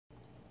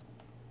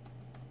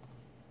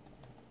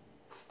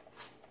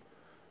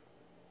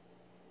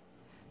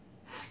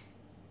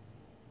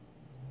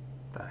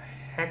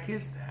heck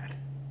is that?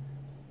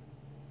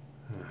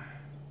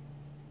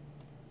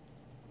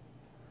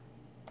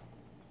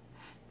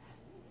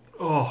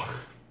 Oh.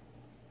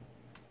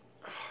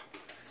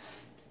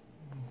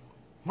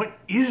 What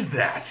is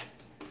that?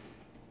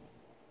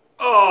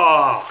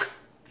 Oh.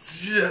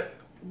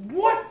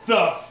 What the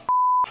f?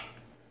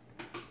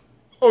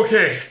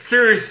 Okay,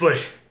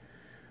 seriously.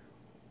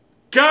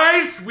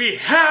 Guys, we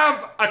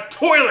have a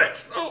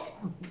toilet! Oh.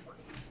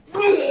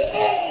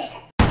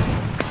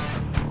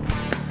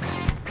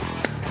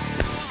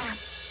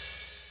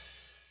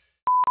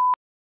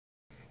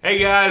 Hey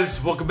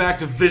guys, welcome back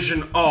to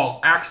Vision All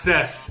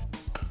Access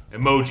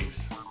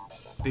emojis.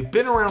 They've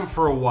been around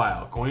for a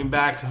while, going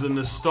back to the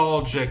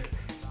nostalgic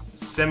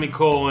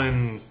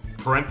semicolon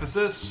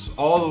parenthesis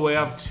all the way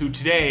up to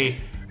today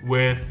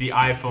with the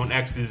iPhone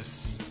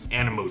X's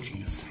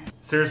Animojis.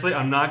 Seriously,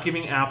 I'm not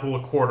giving Apple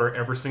a quarter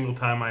every single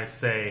time I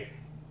say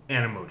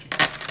Animoji.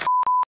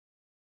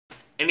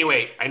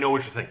 Anyway, I know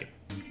what you're thinking.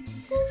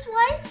 Sis,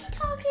 why is he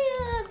talking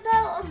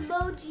about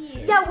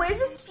emojis? Yeah, where's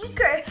the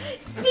speaker?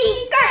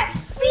 Speaker!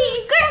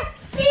 Speaker!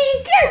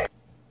 Speaker!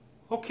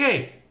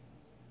 Okay,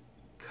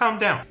 calm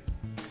down.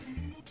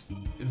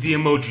 The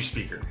emoji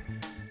speaker.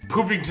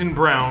 Poopington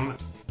Brown,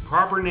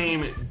 proper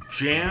name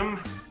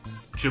Jam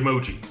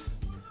Jamoji.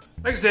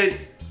 Like I said,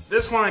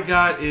 this one I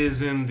got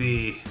is in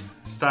the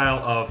style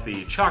of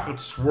the chocolate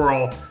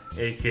swirl,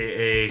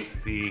 aka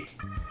the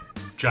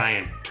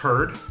giant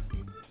turd.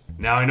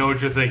 Now I know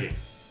what you're thinking.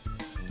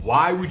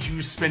 Why would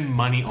you spend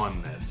money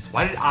on this?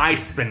 Why did I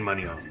spend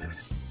money on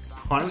this?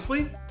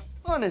 Honestly,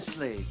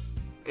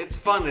 it's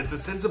fun. It's a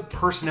sense of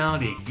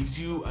personality. It gives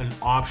you an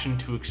option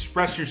to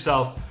express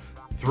yourself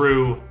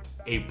through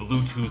a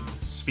Bluetooth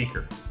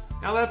speaker.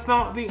 Now that's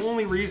not the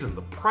only reason.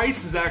 The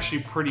price is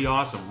actually pretty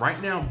awesome.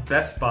 Right now,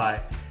 Best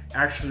Buy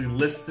actually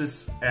lists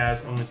this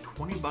as only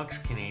 20 bucks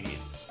Canadian.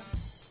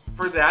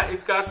 For that,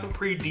 it's got some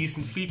pretty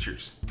decent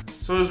features.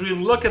 So as we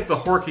look at the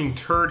Horking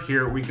Turd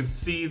here, we can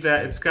see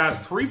that it's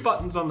got 3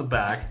 buttons on the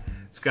back.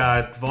 It's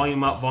got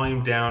volume up,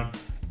 volume down,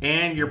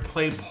 and your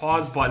play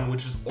pause button,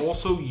 which is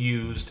also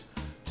used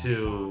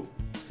to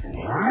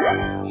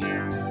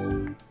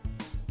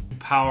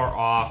power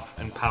off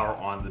and power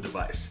on the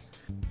device.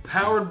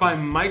 Powered by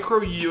micro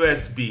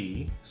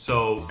USB,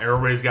 so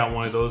everybody's got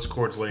one of those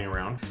cords laying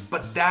around.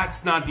 But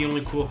that's not the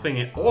only cool thing.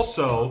 It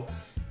also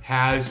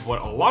has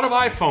what a lot of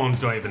iPhones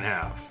don't even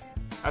have.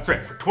 That's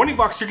right, for 20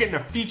 bucks you're getting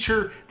a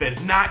feature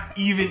that's not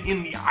even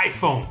in the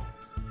iPhone.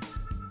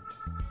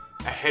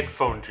 A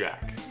headphone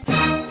jack.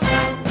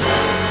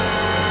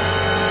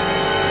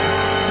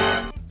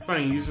 It's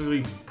funny,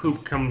 usually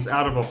poop comes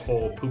out of a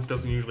hole. Poop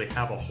doesn't usually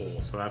have a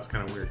hole, so that's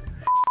kind of weird.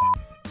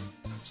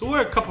 So what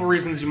are a couple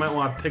reasons you might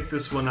want to pick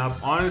this one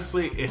up?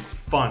 Honestly, it's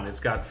fun. It's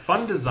got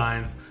fun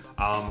designs.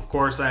 Of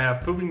course, I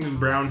have Poopington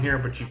Brown here,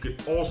 but you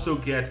could also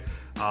get,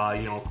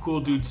 cool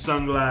dude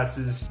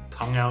sunglasses,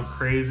 tongue out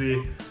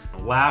crazy,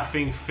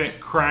 laughing fit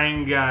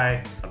crying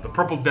guy, the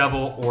purple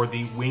devil, or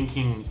the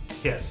winking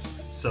kiss.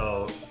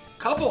 So,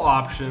 couple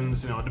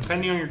options,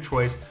 depending on your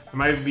choice. There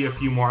might be a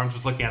few more. I'm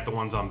just looking at the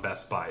ones on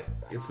Best Buy.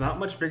 It's not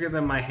much bigger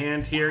than my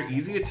hand here.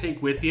 Easy to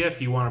take with you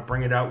if you want to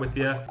bring it out with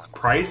you. Its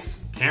price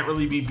can't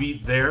really be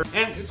beat there.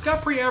 And it's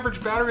got pretty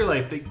average battery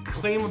life. They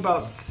claim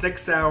about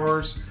 6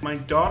 hours. My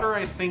daughter,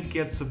 I think,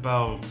 gets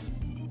about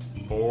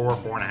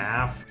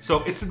 4.5.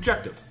 So it's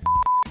subjective.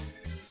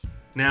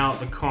 Now,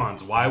 the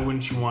cons. Why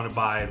wouldn't you want to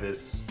buy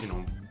this,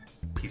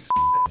 piece of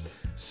shit?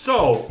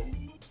 So,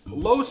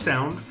 low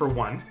sound for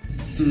one.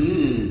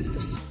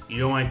 You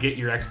don't want to get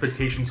your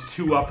expectations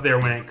too up there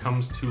when it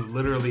comes to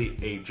literally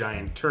a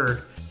giant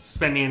turd.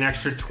 Spending an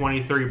extra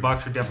 20, 30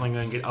 bucks, you're definitely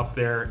going to get up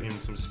there in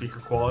some speaker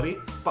quality.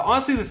 But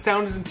honestly, the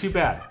sound isn't too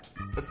bad.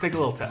 Let's take a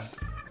little test.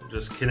 We'll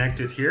just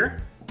connect it here.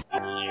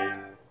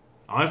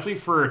 Honestly,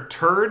 for a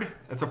turd,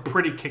 that's a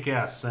pretty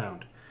kick-ass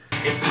sound.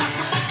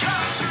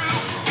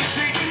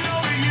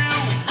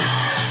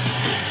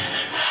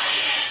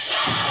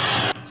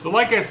 So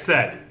like I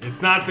said,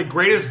 it's not the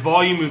greatest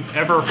volume you've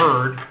ever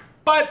heard,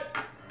 but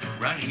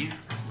right here,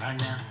 right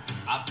now,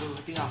 I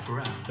put the offer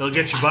out. It'll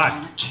get you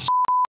by.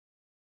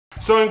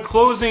 So in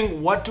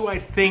closing, what do I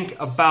think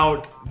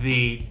about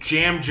the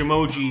Jam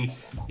Jamoji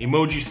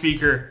emoji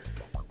speaker?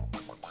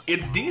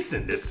 It's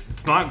decent.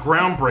 It's not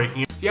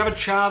groundbreaking. If you have a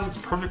child, it's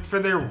perfect for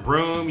their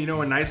room,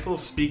 a nice little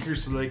speaker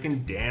so they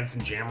can dance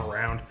and jam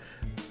around.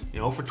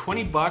 For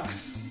 20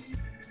 bucks,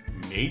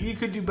 maybe you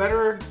could do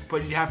better,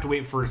 but you have to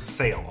wait for a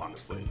sale,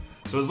 honestly.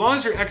 So as long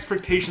as your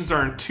expectations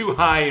aren't too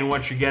high in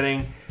what you're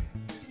getting,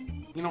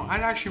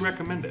 I'd actually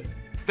recommend it.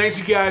 Thanks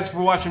you guys for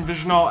watching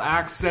Vision All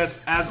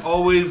Access. As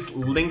always,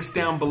 links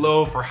down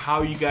below for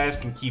how you guys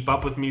can keep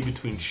up with me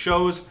between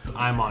shows.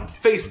 I'm on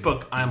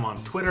Facebook, I'm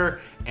on Twitter,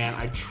 and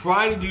I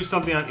try to do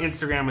something on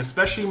Instagram,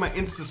 especially my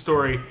Insta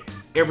story,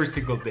 every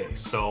single day.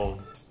 So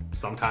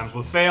sometimes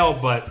we'll fail,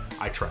 but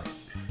I try.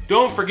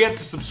 Don't forget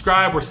to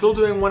subscribe. We're still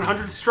doing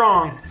 100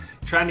 strong.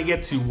 Trying to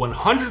get to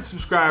 100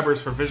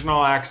 subscribers for Vision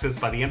All Access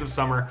by the end of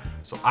summer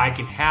so I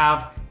can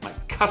have my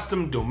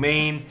custom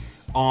domain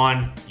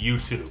on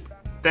YouTube.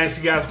 Thanks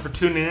you guys for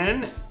tuning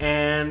in,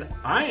 and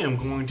I am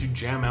going to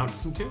jam out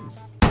some tunes.